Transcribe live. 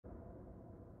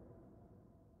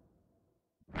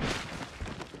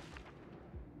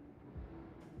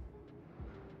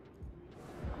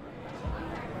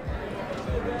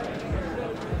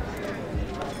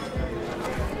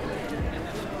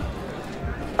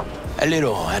A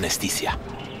little anesthesia.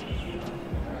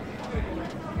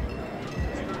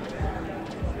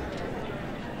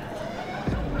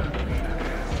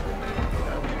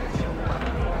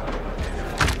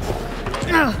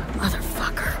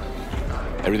 Motherfucker.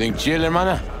 Everything chill,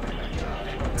 hermana?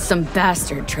 Some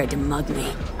bastard tried to mug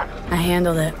me. I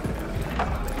handled it.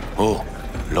 Oh,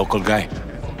 local guy.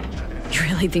 You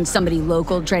really think somebody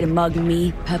local tried to mug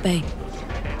me, Pepe?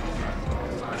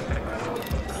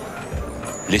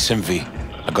 Listen, V.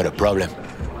 I got a problem.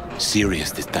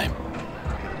 Serious this time.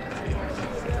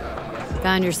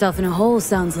 Found yourself in a hole,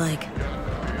 sounds like.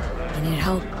 You need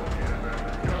help?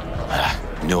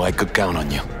 Knew I could count on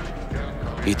you.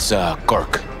 It's,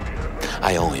 Kirk.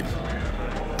 I owe him.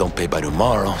 Don't pay by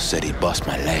tomorrow, said he'd bust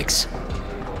my legs.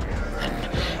 And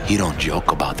he don't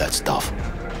joke about that stuff.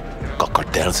 Got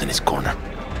cartels in his corner.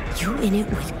 You in it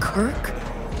with Kirk?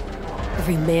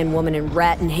 Every man, woman, and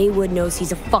rat in Haywood knows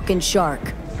he's a fucking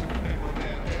shark.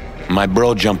 My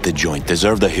bro jumped the joint,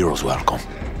 deserved a hero's welcome.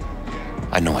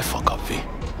 I know I fuck up, V.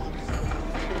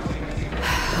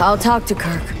 I'll talk to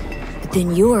Kirk, but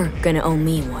then you're gonna owe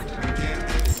me one.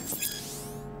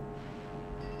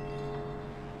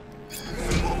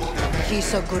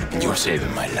 He's a good boy. You're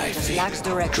saving my life, V. Lacks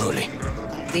direction. Truly.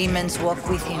 Demons walk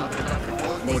with him.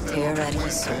 They tear at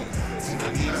his soul.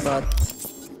 But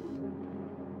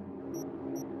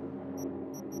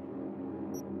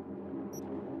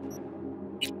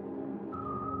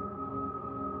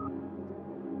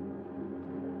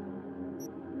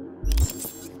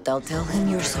they'll tell him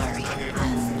you're sorry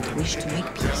and wish to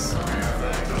make peace.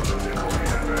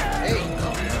 Hey!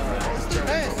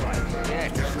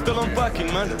 Still unpacking,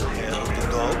 man. The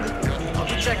dog? I'll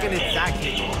be checking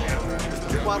exactly.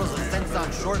 2 bottles of Sense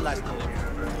on short last time.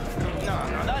 No,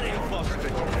 that ain't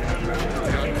possible.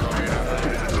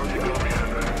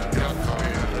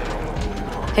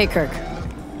 Hey, Kirk.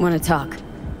 Wanna talk?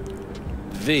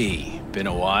 V, been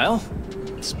a while?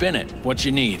 Spin it. What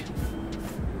you need?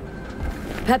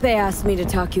 Pepe asked me to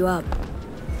talk you up.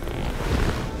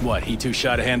 What, he too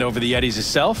shy to hand over the Yetis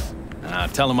himself?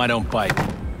 Tell him I don't bite.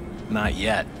 Not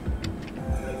yet.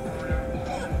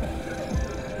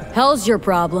 Hell's your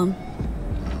problem.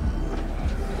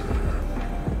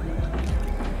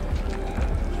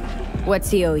 What's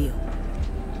he owe you?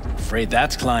 Afraid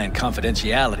that's client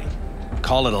confidentiality.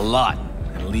 Call it a lot,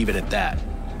 and leave it at that.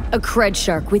 A cred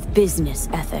shark with business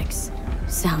ethics.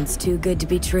 Sounds too good to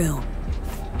be true.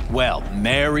 Well,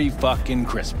 Merry fucking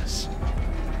Christmas.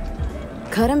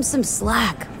 Cut him some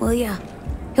slack, will ya?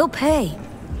 He'll pay.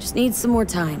 Just needs some more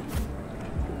time.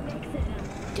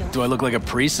 Do I look like a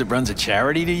priest that runs a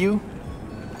charity to you?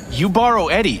 You borrow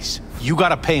Eddie's, you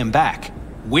gotta pay him back.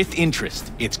 With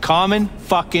interest. It's common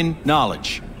fucking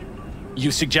knowledge.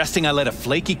 You suggesting I let a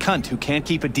flaky cunt who can't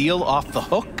keep a deal off the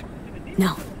hook?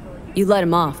 No. You let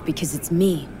him off because it's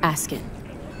me asking.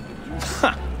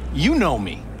 Ha! You know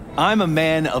me. I'm a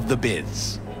man of the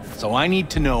biz. So I need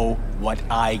to know what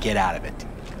I get out of it.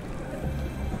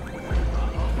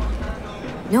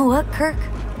 Know what, Kirk?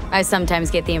 I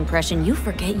sometimes get the impression you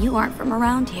forget you aren't from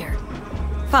around here.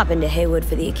 Pop into Haywood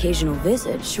for the occasional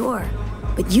visit, sure.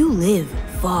 But you live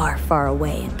far, far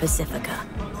away in Pacifica.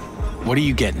 What are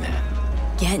you getting at?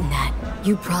 Getting at,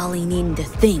 you probably needing to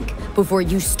think before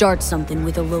you start something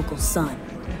with a local son.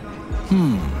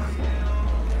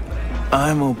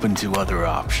 I'm open to other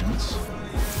options.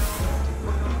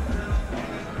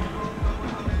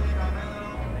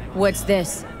 What's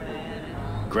this?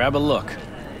 Grab a look.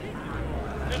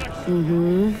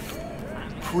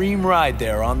 Preem ride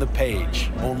there on the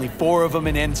page. Only 4 of them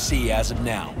in NC as of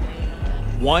now.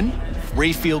 1,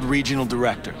 Rayfield Regional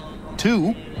Director.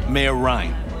 2, Mayor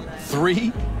Ryan.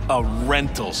 3, a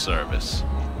rental service.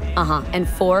 And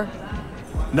 4?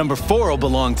 Number 4 will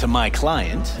belong to my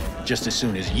client, just as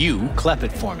soon as you clep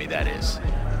it for me, that is.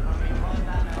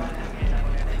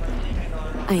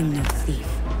 I'm no thief.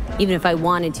 Even if I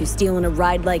wanted to, stealing a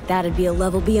ride like that'd be a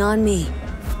level beyond me.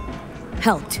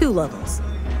 Hell, 2 levels.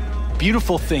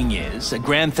 Beautiful thing is, a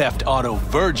Grand Theft Auto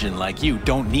virgin like you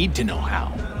don't need to know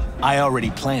how. I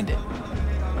already planned it.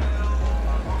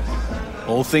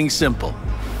 Whole thing's simple.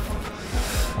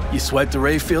 You swipe the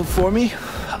Rayfield for me,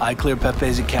 I clear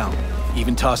Pepe's account.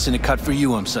 Even toss in a cut for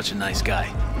you, I'm such a nice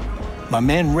guy. My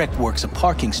man Rick works a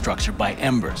parking structure by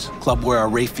Embers, club where our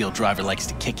Rayfield driver likes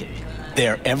to kick it.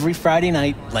 There every Friday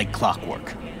night, like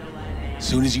clockwork.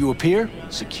 Soon as you appear,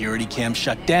 security cam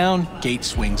shut down, gate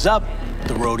swings up,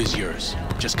 the road is yours.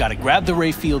 Just gotta grab the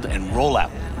Rayfield and roll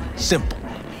out. Simple.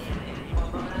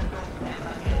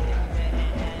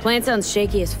 Plan sounds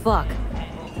shaky as fuck.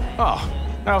 Oh,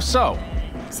 how so?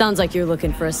 Sounds like you're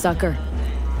looking for a sucker.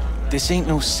 This ain't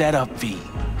no setup, V.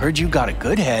 Heard you got a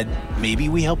good head. Maybe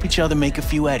we help each other make a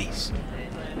few eddies.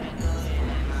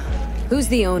 Who's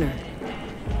the owner?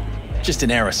 Just an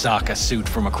Arasaka suit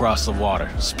from across the water.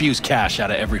 Spews cash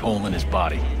out of every hole in his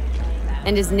body.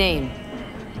 And his name?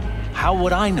 How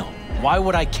would I know? Why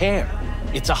would I care?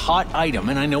 It's a hot item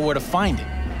and I know where to find it.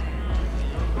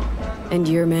 And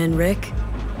your man, Rick?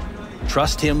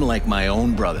 Trust him like my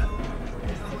own brother.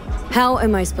 How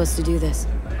am I supposed to do this?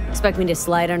 Expect me to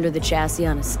slide under the chassis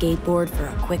on a skateboard for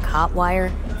a quick hot wire?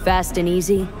 Fast and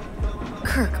easy?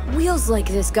 Kirk, wheels like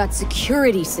this got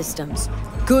security systems.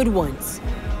 Good ones.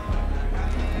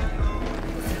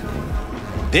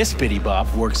 This bitty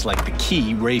bop works like the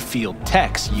key Rayfield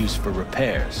techs use for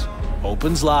repairs.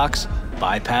 Opens locks,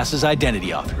 bypasses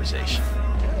identity authorization.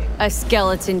 A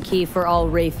skeleton key for all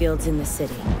Rayfields in the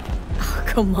city. Oh,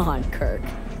 come on, Kirk.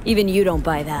 Even you don't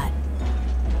buy that.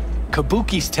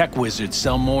 Kabuki's tech wizards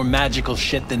sell more magical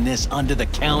shit than this under the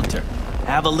counter.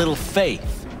 Have a little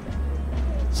faith.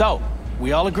 So,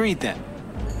 we all agreed then?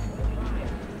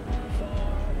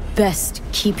 Best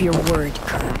keep your word,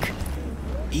 Kirk.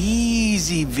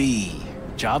 Easy, V.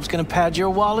 Job's gonna pad your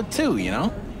wallet too, you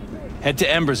know? Head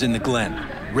to Ember's in the Glen.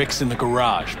 Rick's in the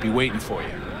garage. Be waiting for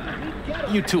you.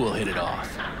 You two will hit it off.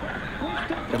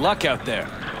 Good luck out there.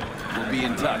 We'll be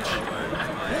in touch.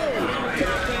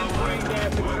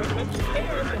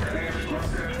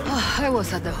 Oh, I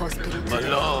was at the hospital.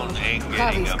 Malone ain't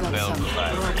getting a belt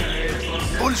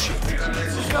class. Bullshit.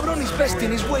 Cabron is best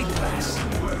in his weight class.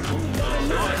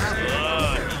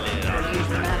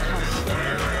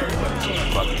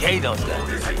 Volcano's got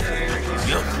this.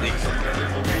 You'll see.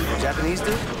 Japanese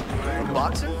dude? From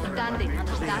boxing?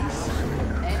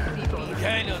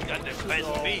 Volcano's got the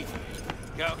best beef.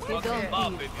 Go fucking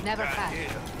mob if you Never try fast.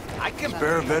 it. I can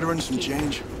spare veterans some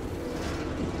change.